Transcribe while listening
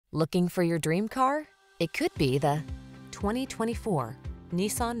Looking for your dream car? It could be the 2024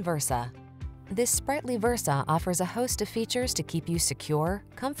 Nissan Versa. This sprightly Versa offers a host of features to keep you secure,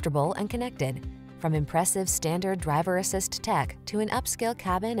 comfortable, and connected. From impressive standard driver assist tech to an upscale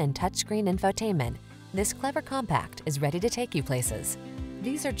cabin and touchscreen infotainment, this clever compact is ready to take you places.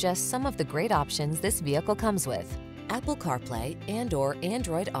 These are just some of the great options this vehicle comes with: Apple CarPlay and/or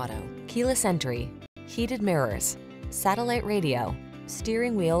Android Auto, keyless entry, heated mirrors, satellite radio,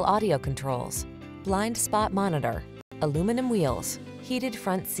 steering wheel audio controls, blind spot monitor, aluminum wheels, heated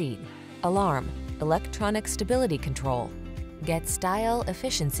front seat, alarm, electronic stability control. Get style,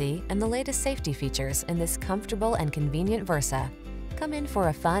 efficiency, and the latest safety features in this comfortable and convenient Versa. Come in for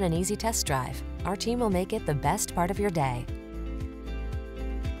a fun and easy test drive. Our team will make it the best part of your day.